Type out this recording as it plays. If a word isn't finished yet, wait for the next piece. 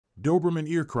Doberman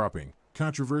ear cropping,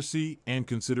 controversy and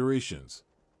considerations.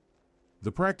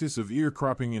 The practice of ear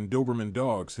cropping in Doberman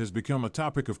dogs has become a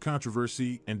topic of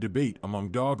controversy and debate among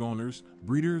dog owners,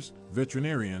 breeders,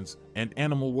 veterinarians, and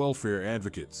animal welfare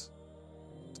advocates.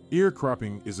 Ear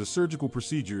cropping is a surgical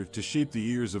procedure to shape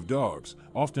the ears of dogs,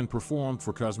 often performed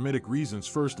for cosmetic reasons.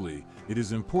 Firstly, it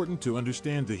is important to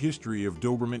understand the history of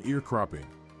Doberman ear cropping.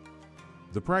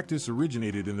 The practice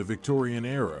originated in the Victorian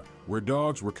era, where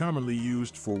dogs were commonly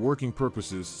used for working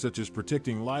purposes such as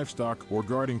protecting livestock or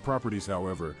guarding properties.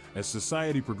 However, as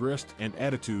society progressed and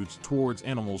attitudes towards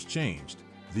animals changed,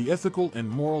 the ethical and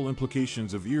moral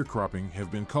implications of ear cropping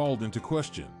have been called into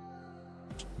question.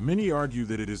 Many argue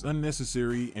that it is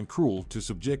unnecessary and cruel to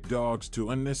subject dogs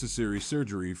to unnecessary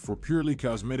surgery for purely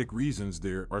cosmetic reasons.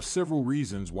 There are several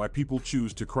reasons why people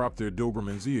choose to crop their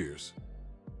Doberman's ears.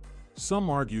 Some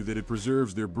argue that it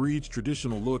preserves their breed's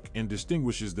traditional look and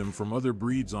distinguishes them from other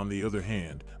breeds. On the other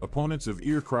hand, opponents of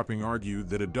ear cropping argue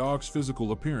that a dog's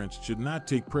physical appearance should not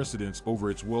take precedence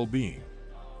over its well-being.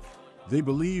 They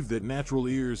believe that natural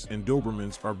ears and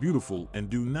Dobermans are beautiful and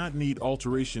do not need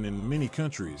alteration. In many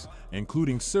countries,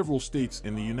 including several states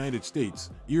in the United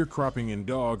States, ear cropping in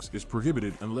dogs is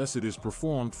prohibited unless it is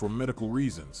performed for medical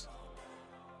reasons.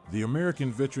 The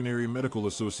American Veterinary Medical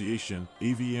Association,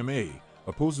 AVMA,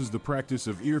 opposes the practice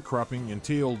of ear cropping and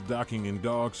tail docking in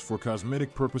dogs for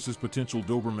cosmetic purposes. Potential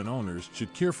Doberman owners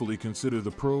should carefully consider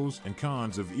the pros and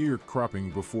cons of ear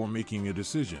cropping before making a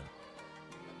decision.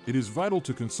 It is vital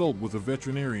to consult with a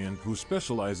veterinarian who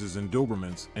specializes in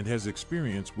Dobermans and has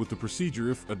experience with the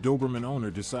procedure. If a Doberman owner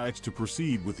decides to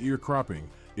proceed with ear cropping,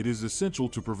 it is essential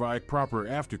to provide proper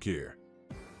aftercare.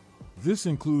 This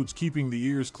includes keeping the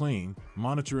ears clean,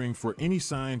 monitoring for any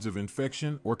signs of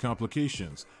infection or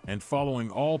complications, and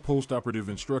following all post-operative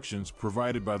instructions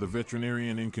provided by the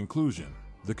veterinarian. In conclusion,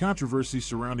 the controversy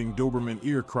surrounding Doberman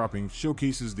ear cropping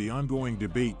showcases the ongoing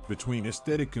debate between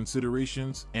aesthetic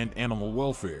considerations and animal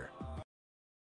welfare.